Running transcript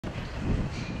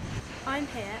I'm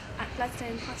here at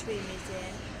Gladstone Pottery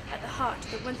Museum at the heart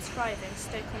of the once thriving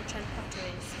Stoke-on-Trent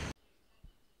potteries.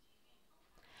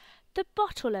 The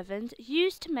bottle ovens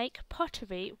used to make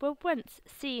pottery were once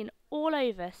seen all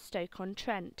over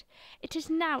Stoke-on-Trent. It is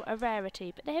now a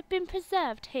rarity, but they have been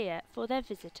preserved here for their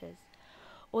visitors.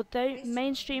 Although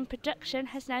mainstream production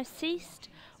has now ceased,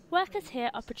 workers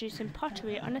here are producing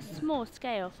pottery on a small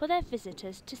scale for their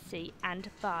visitors to see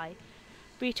and buy.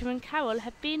 Rita and Carol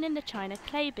have been in the china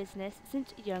clay business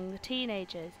since young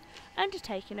teenagers,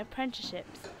 undertaking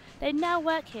apprenticeships. They now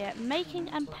work here making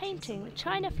and painting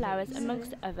china flowers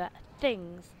amongst other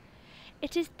things.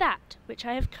 It is that which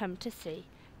I have come to see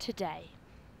today.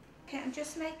 Okay, I'm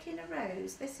just making a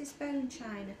rose. This is bone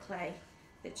china clay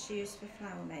that's used for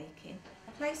flower making.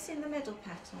 Placing the middle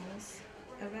petals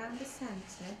around the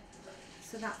centre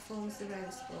so that forms the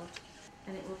rosebud,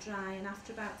 and it will dry, and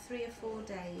after about 3 or 4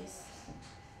 days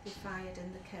be fired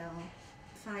in the kiln.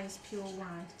 The fire is pure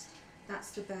white.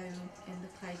 That's the bone in the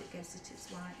clay that gives it its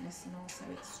whiteness and also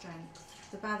its strength.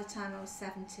 So by the time I was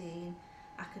 17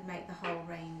 I could make the whole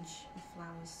range of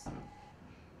flowers.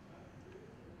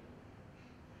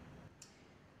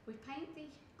 We paint the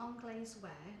on-glaze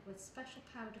ware with special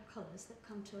powder colours that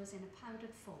come to us in a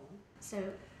powdered form. So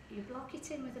you block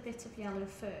it in with a bit of yellow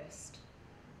first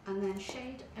and then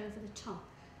shade over the top.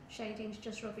 Shading is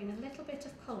just rubbing a little bit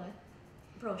of colour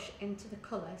brush into the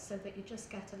colour so that you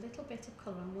just get a little bit of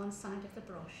colour on one side of the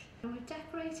brush. When we've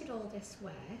decorated all this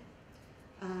ware,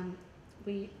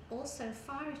 we also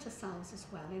fire it ourselves as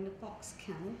well in a box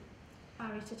kiln.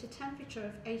 Fire it at a temperature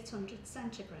of 800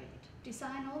 centigrade.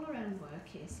 Design all our own work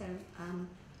here, so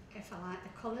if I like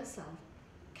the colours I'll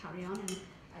carry on, and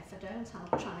if I don't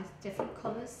I'll try different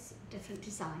colours, different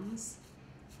designs.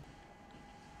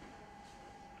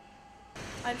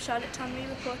 I'm Charlotte Tonry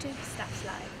reporting for Stats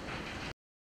Live.